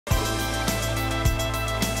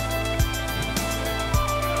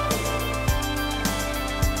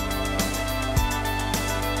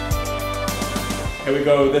Here we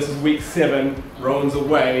go, this is week 7, Rowan's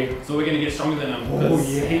away. So we're going to get stronger than him. Oh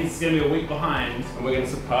yeah. He's going to be a week behind. And we're going to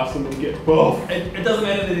surpass him and get buff. It doesn't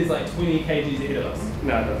matter that he's like 20 kgs ahead of us.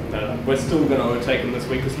 No. We're still going to overtake him this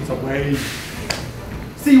week because he's away.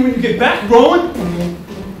 See you when you get back, Rowan!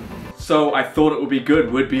 So I thought it would be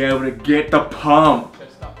good, we'd be able to get the pump.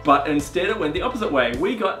 But instead it went the opposite way.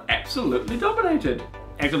 We got absolutely dominated.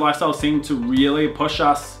 Active lifestyle seemed to really push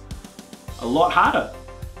us a lot harder.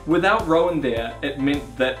 Without Rowan there, it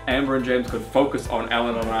meant that Amber and James could focus on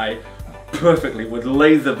Alan and I perfectly with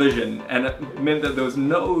laser vision, and it meant that there was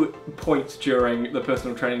no points during the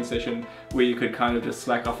personal training session where you could kind of just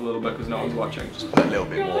slack off a little bit because no one's watching. Just put a little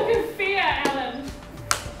bit more. You're looking fair, Alan.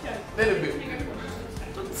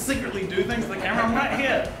 Don't secretly do things to the camera, I'm right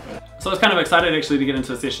here. So I was kind of excited actually to get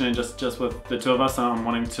into a session and just with the two of us, and I'm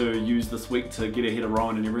wanting to use this week to get ahead of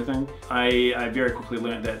Rowan and everything. I very quickly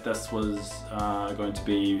learned that this was going to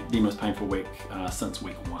be the most painful week since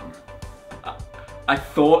week 1. I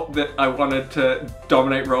thought that I wanted to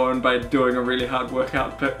dominate Rowan by doing a really hard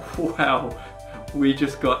workout, but wow, we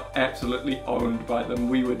just got absolutely owned by them.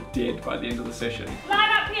 We were dead by the end of the session. Line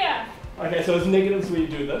up here. Okay, so it's negatives when you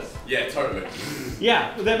do this. Yeah, totally.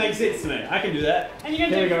 Yeah, well, that makes sense to me. I can do that. And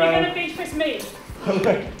you're gonna bench press me.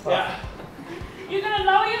 Yeah. You're gonna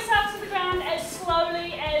lower yourself to the ground as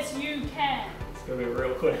slowly as you can. It's gonna be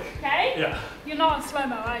real quick. Okay? Yeah. You're not in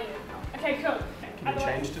slow-mo, are you? Okay, cool. Can we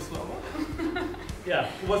change to slow-mo? Yeah.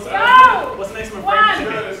 What's the next one?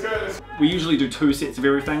 Let's go. We usually do 2 sets of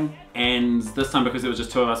everything, and this time because it was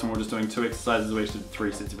just 2 of us and we were just doing 2 exercises, we actually did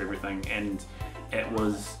 3 sets of everything, and it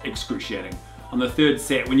was excruciating. On the 3rd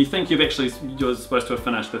set, when you think you're supposed to have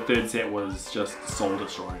finished, the 3rd set was just soul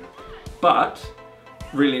destroying. But,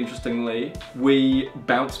 really interestingly, we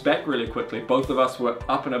bounced back really quickly. Both of us were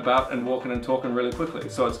up and about and walking and talking really quickly.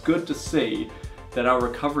 So it's good to see that our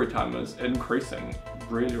recovery time is increasing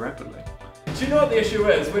really rapidly. Do you know what the issue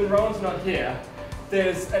is? When Rowan's not here,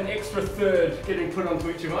 there's an extra third getting put onto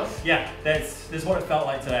each of us. Yeah, that's what it felt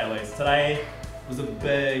like today at least. Today was a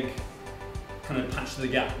big kind of punch to the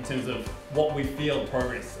gut in terms of what we feel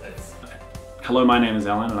progress is. Hello, my name is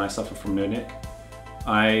Alan and I suffer from nerd neck.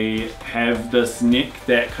 I have this neck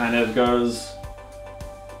that kind of goes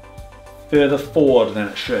further forward than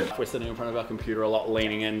it should. We're sitting in front of our computer a lot,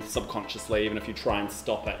 leaning in subconsciously. Even if you try and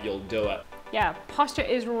stop it, you'll do it. Yeah, posture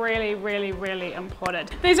is really, really, really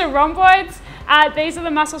important. These are rhomboids. These are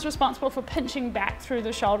the muscles responsible for pinching back through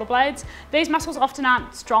the shoulder blades. These muscles often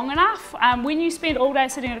aren't strong enough. When you spend all day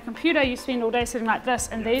sitting at a computer, you spend all day sitting like this,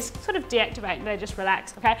 and these sort of deactivate and they just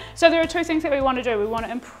relax, okay? So there are 2 things that we want to do. We want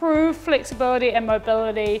to improve flexibility and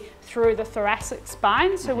mobility through the thoracic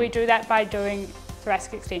spine. So we do that by doing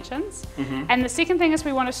thoracic extensions. And the second thing is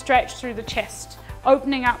we want to stretch through the chest,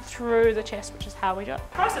 opening up through the chest, which is how we do it.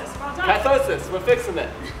 Process, well done. Kyphosis, we're fixing it.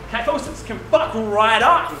 Kyphosis can fuck right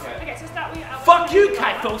off. Okay, so start with Fuck you,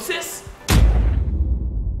 kyphosis.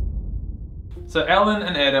 So Alan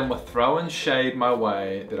and Adam were throwing shade my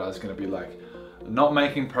way that I was going to be like not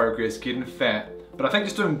making progress, getting fat, but I think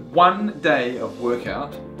just doing 1 day of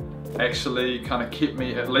workout actually kind of kept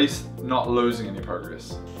me at least not losing any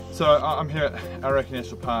progress. So I'm here at Aoraki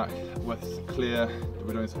National Park with Claire.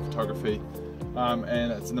 We're doing some photography.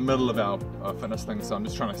 And it's in the middle of our fitness thing, so I'm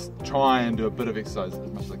just trying and do a bit of exercise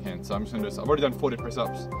as much as I can. So I'm just going to do some, I've already done 40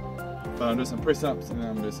 press-ups, but I'm doing some press-ups and then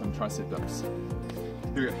I'm going to do some tricep dips.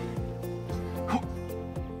 Here we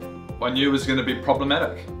go. I knew it was going to be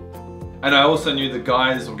problematic. And I also knew the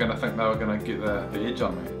guys were going to think they were going to get the edge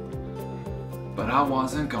on me. But I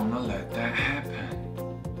wasn't going to let that happen.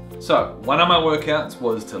 So one of my workouts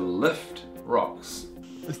was to lift rocks.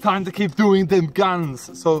 It's time to keep doing them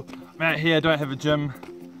guns. So I'm out here, I don't have a gym.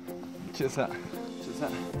 Cheers that. Cheers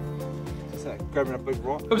that. Cheers that. Grabbing a big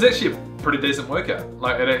rock. It was actually a pretty decent workout.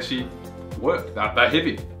 Like it actually worked. They're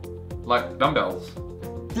heavy. Like dumbbells.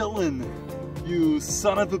 Dylan, you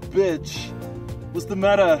son of a bitch. What's the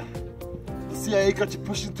matter? The CIA got you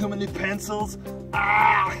pushing too many pencils?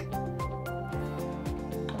 Ah!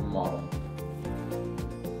 A model.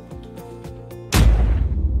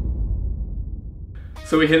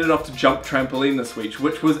 So we headed off to JUMP Trampoline this week,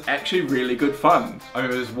 which was actually really good fun. I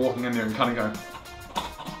remember just walking in there and kind of going.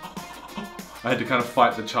 I had to kind of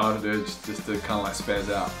fight the childhood urge just to kind of like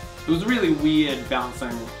spaz out. It was really weird bouncing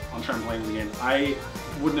on trampolines again. I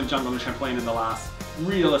wouldn't have jumped on a trampoline in the last,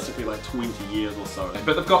 realistically, like 20 years or so.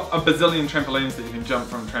 But they've got a bazillion trampolines that you can jump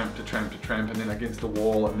from tramp to tramp to tramp and then against the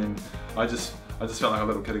wall, and then I just felt like a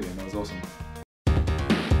little kid again. It was awesome.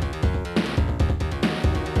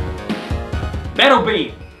 Battle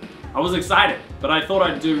beam! I was excited. But I thought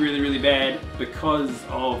I'd do really, really bad because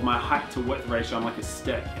of my height to width ratio. I'm like a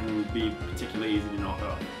stick and it would be particularly easy to knock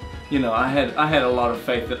off. You know, I had a lot of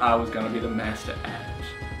faith that I was going to be the master at it.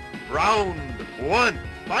 Round 1,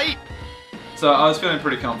 fight! So I was feeling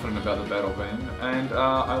pretty confident about the battle beam, and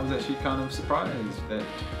I was actually kind of surprised that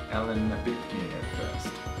Alan beat me at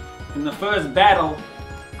first. In the first battle,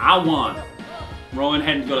 I won. Rowan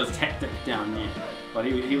hadn't got his tactic down yet, but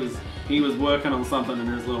he was working on something in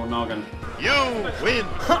his little noggin. You win!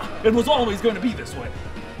 It was always going to be this way.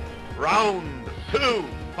 Round 2,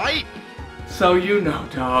 fight! So you know,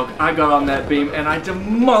 dog, I got on that beam and I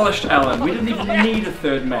demolished Alan. We didn't even need a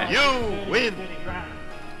third match. You win!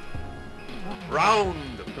 Round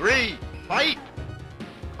 3, fight!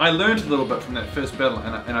 I learned a little bit from that first battle,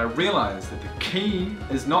 and I realized that the key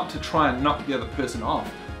is not to try and knock the other person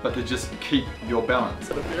off, but to just keep your balance.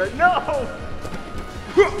 No!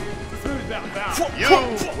 You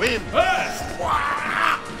win!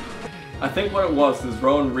 I think what it was is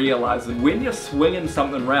Rowan realized that when you're swinging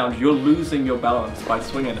something around, you're losing your balance by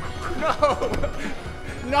swinging it. No!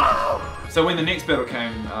 No! So when the next battle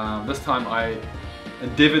came, this time I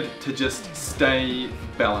endeavored to just stay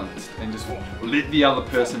balanced and just let the other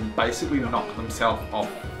person basically knock themselves off.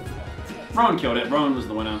 Rowan killed it. Rowan was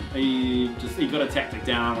the winner. He got a tactic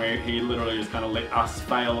down where he literally just kind of let us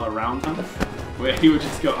fail around him, where he would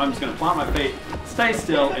just go, I'm just going to plant my feet, stay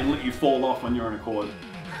still, and let you fall off on your own accord.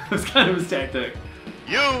 That's kind of his tactic.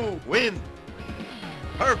 You win!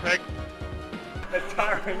 Perfect! It's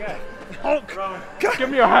tiring, eh? Hulk! Give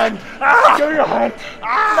me your hand! Give me your hand!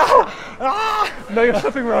 No! No, you're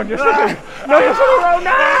slipping, Ron, you're slipping! No, you're slipping, Ron!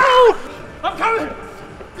 No! I'm coming!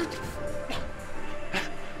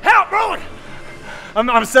 Help, Rowan!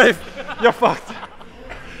 I'm safe. You're fucked.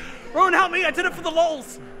 Rowan, help me! I did it for the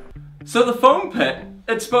lols! So the foam pit,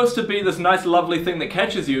 it's supposed to be this nice lovely thing that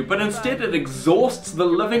catches you, but instead it exhausts the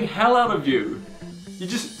living hell out of you. You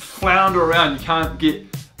just flounder around, you can't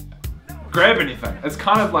grab anything. It was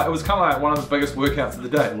kind of like one of the biggest workouts of the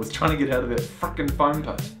day, was trying to get out of that frickin' foam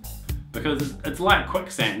pit. Because it's like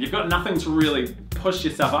quicksand. You've got nothing to really push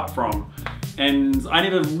yourself up from. And I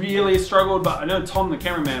never really struggled, but I know Tom the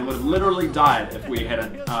cameraman would have literally died if we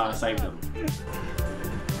hadn't saved him.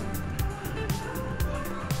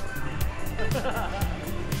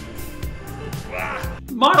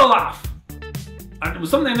 Model laugh! It was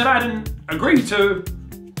something that I didn't agree to,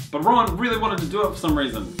 but Rowan really wanted to do it for some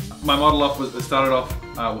reason. My model off was, it started off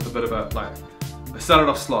with a bit of a, I started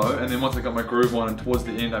off slow, and then once I got my groove on, and towards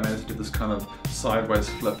the end I managed to do this kind of sideways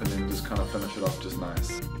flip and then just kind of finish it off just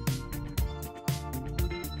nice.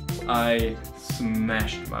 I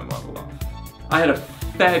smashed my model off. I had a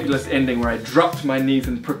fabulous ending where I dropped my knees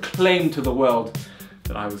and proclaimed to the world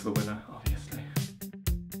that I was the winner, obviously.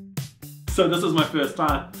 So this was my first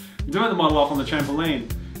time doing the model off on the trampoline.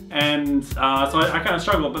 And so I kind of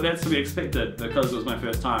struggled, but that's to be expected because it was my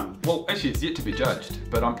first time. Well, actually it's yet to be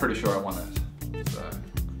judged, but I'm pretty sure I won it. So.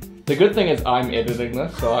 The good thing is I'm editing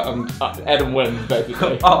this, so Adam wins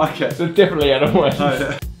basically. Oh, okay. So definitely Adam wins. Oh,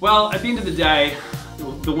 yeah. Well, at the end of the day,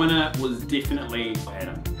 the winner was definitely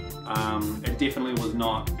Adam. It definitely was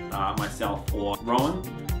not myself or Rowan.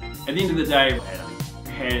 At the end of the day, Adam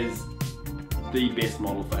has the best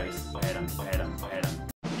model face. Adam.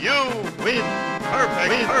 You win!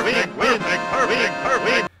 Perfect!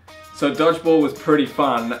 So dodgeball was pretty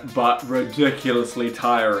fun, but ridiculously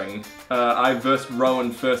tiring. I versed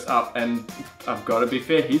Rowan first up, and I've got to be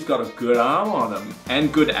fair, he's got a good arm on him,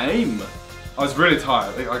 and good aim. I was really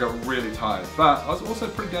tired, I got really tired, but I was also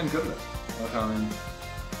pretty damn good at it.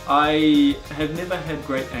 I have never had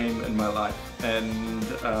great aim in my life, and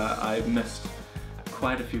I missed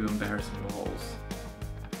quite a few embarrassing balls.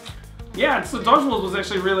 Yeah, so dodgeball was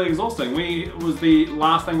actually really exhausting. It was the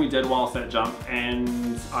last thing we did whilst at jump,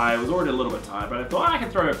 and I was already a little bit tired, but I thought I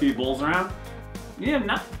could throw a few balls around. Yeah,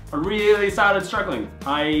 no, I really started struggling.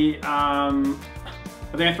 I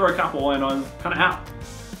think I threw a couple and I was kind of out.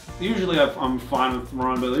 Usually I'm fine with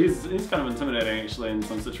Rowan, but he's kind of intimidating actually in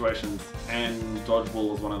some situations, and dodgeball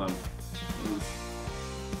was one of them. It was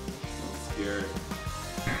scary.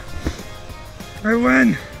 I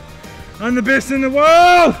win! I'm the best in the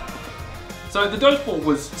world! So the dodgeball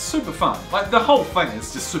was super fun. Like the whole thing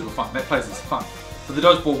is just super fun. That place is fun. But the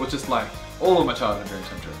dodgeball was just like all of my childhood dreams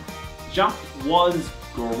come true. Jump was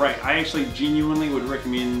great. I actually genuinely would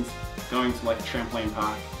recommend going to like a trampoline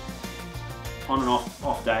park on an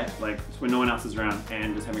off day, like when no one else is around,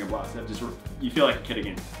 and just having a blast. You feel like a kid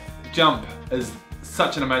again. Jump is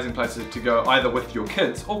such an amazing place to go either with your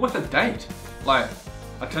kids or with a date. Like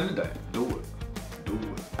a Tinder date. Do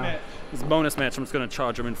it. This bonus match, I'm just going to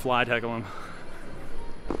charge him and fly tackle him.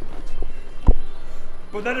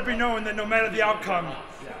 But let it be known that no matter the outcome,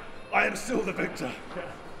 I am still the victor.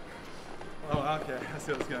 Oh, okay. I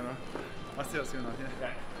see what's going on. I see what's going on here.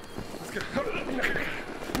 Okay. Let's go.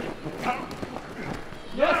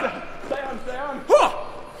 Yes! Stay on, stay on!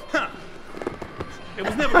 It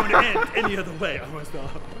was never going to end any other way, I almost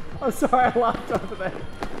thought. I'm sorry, I laughed over that.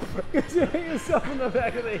 Because you hit yourself in the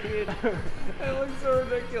back of the head. It looks so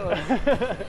ridiculous.